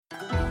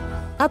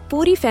अब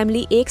पूरी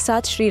फैमिली एक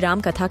साथ श्री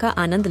राम कथा का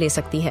आनंद ले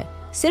सकती है,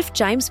 सिर्फ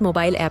चाइम्स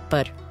मोबाइल ऐप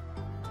पर।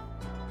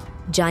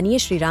 जानिए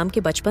श्री राम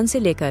के बचपन से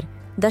लेकर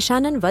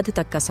दशानन वध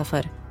तक का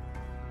सफर।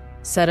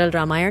 सरल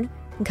रामायण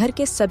घर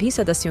के सभी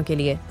सदस्यों के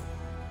लिए।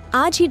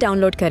 आज ही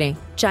डाउनलोड करें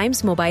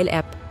चाइम्स मोबाइल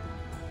ऐप,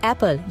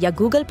 एप्पल या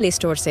गूगल प्ले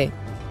स्टोर से।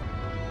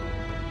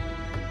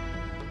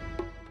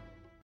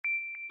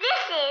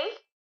 This is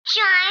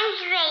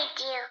Chimes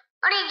Radio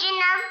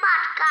original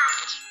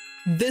podcast.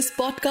 This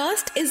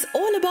podcast is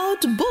all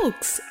about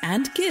books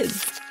and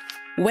kids,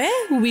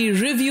 where we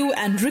review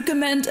and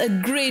recommend a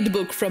great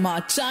book from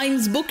our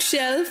Chimes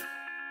bookshelf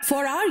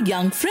for our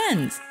young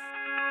friends.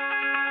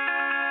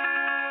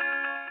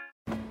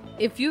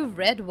 If you've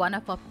read one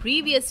of our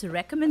previous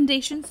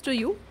recommendations to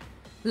you,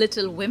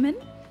 Little Women,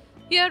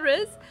 here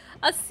is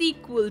a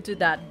sequel to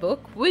that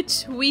book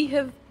which we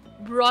have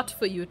brought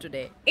for you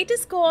today. It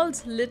is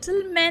called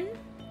Little Men.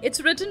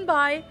 It's written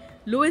by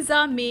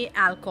Louisa May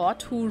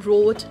Alcott, who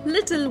wrote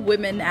Little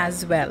Women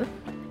as well.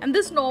 And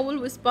this novel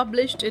was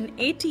published in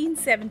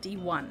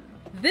 1871.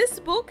 This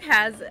book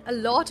has a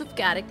lot of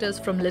characters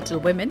from Little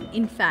Women.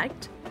 In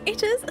fact,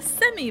 it is a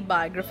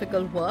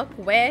semi-biographical work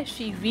where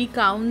she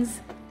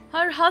recounts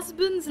her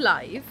husband's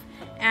life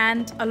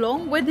and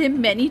along with him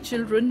many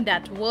children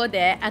that were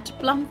there at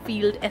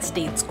Plumfield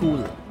Estate School.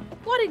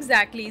 What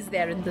exactly is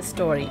there in the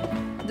story?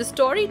 The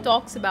story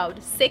talks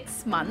about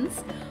 6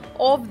 months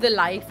of the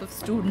life of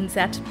students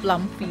at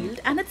Plumfield,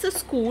 and it's a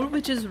school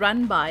which is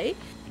run by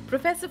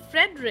Professor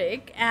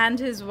Frederick and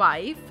his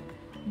wife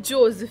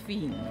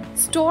Josephine.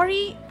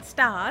 Story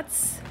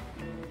starts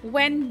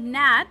when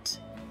Nat,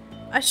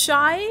 a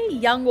shy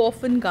young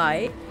orphan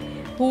guy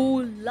who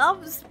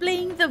loves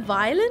playing the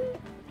violin,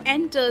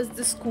 enters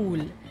the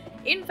school.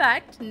 In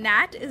fact,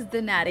 Nat is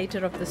the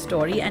narrator of the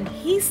story and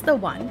he's the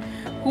one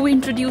who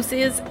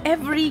introduces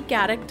every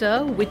character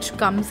which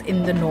comes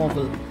in the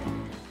novel.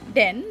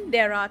 Then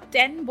there are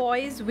 10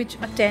 boys which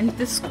attend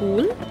the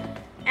school,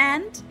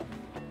 and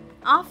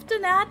after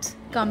Nat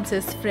comes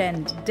his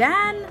friend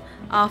Dan,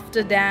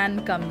 after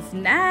Dan comes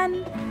Nan.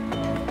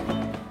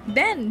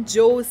 Then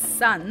Joe's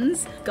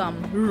sons come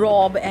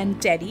Rob and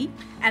Teddy,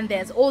 and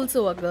there's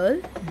also a girl,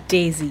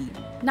 Daisy.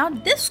 Now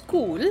this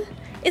school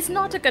is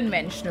not a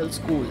conventional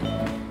school.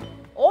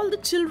 All the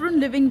children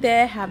living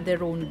there have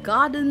their own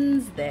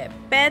gardens, their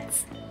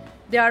pets.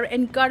 They are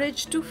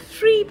encouraged to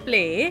free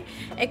play,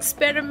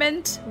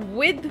 experiment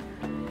with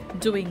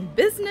doing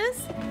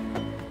business.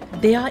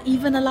 They are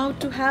even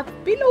allowed to have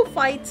pillow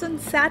fights on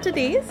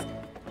Saturdays.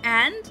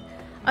 And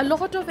a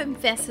lot of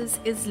emphasis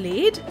is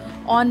laid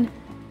on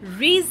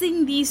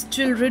raising these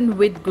children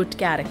with good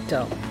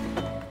character.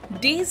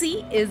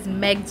 Daisy is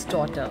Meg's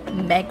daughter,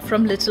 Meg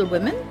from Little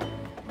Women,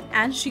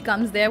 and she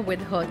comes there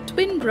with her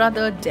twin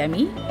brother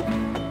Demi.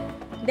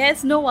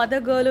 There's no other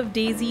girl of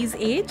Daisy's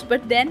age,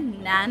 but then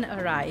Nan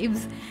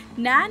arrives.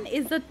 Nan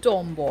is a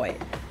tomboy.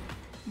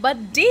 But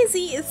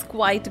Daisy is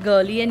quite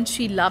girly and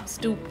she loves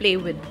to play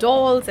with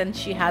dolls and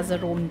she has her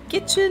own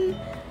kitchen.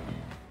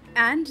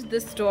 And the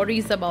story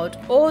is about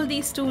all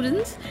these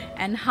students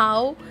and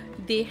how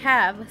they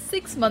have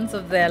 6 months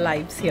of their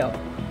lives here.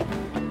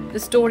 The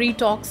story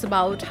talks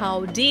about how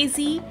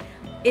Daisy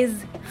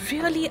is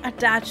really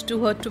attached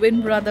to her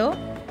twin brother,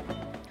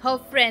 her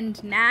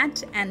friend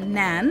Nat and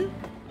Nan,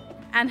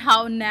 and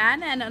how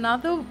Nan and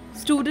another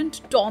student,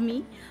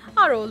 Tommy,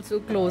 are also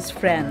close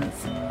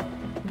friends.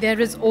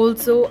 There is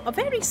also a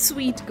very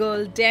sweet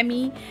girl,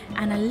 Demi,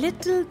 and a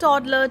little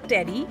toddler,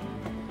 Teddy.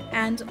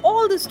 And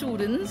all the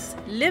students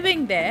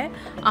living there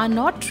are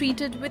not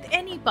treated with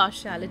any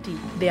partiality.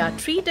 They are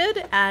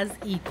treated as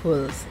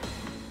equals.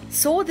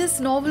 So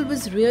this novel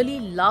was really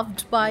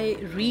loved by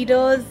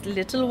readers,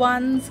 little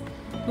ones,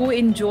 who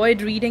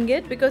enjoyed reading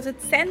it because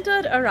it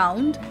centered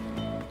around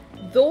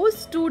those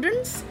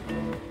students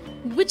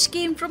which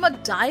came from a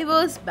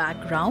diverse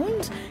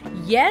background,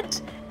 yet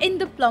in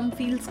the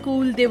Plumfield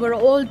school they were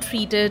all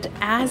treated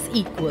as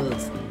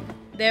equals.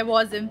 There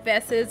was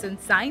emphasis on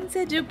science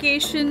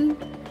education,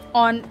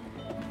 on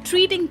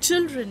treating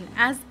children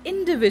as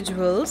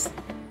individuals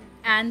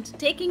and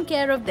taking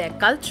care of their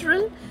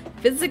cultural,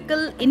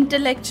 physical,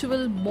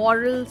 intellectual,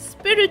 moral,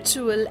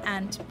 spiritual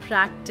and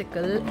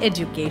practical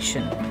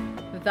education.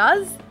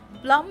 Thus,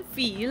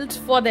 Plumfield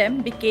for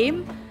them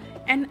became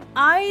an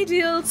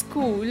ideal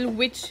school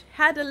which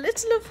had a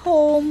little of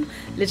home,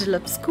 little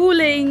of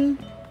schooling,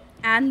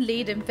 and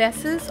laid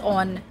emphasis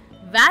on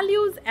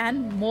values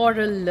and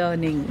moral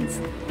learnings.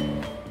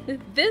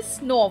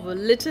 This novel,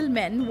 Little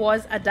Men,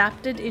 was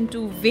adapted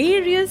into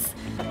various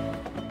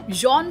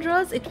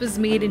genres. It was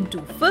made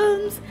into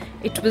films,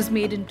 it was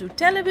made into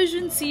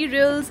television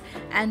serials,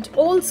 and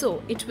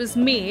also it was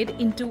made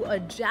into a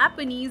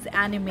Japanese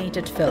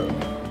animated film.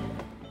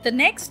 The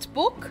next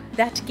book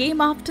that came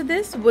after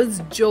this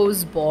was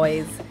Joe's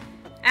Boys.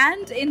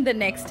 And in the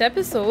next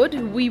episode,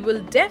 we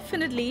will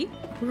definitely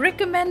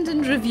recommend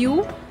and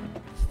review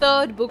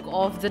third book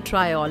of the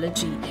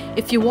trilogy.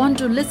 If you want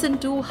to listen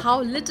to how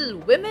Little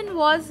Women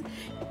was,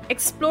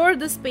 explore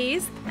the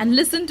space and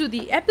listen to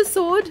the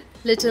episode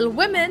Little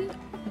Women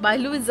by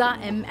Louisa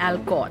M.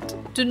 Alcott.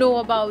 To know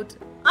about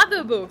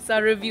other books,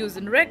 our reviews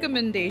and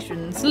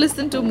recommendations,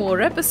 listen to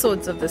more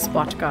episodes of this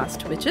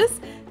podcast, which is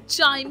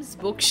Chimes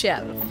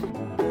Bookshelf.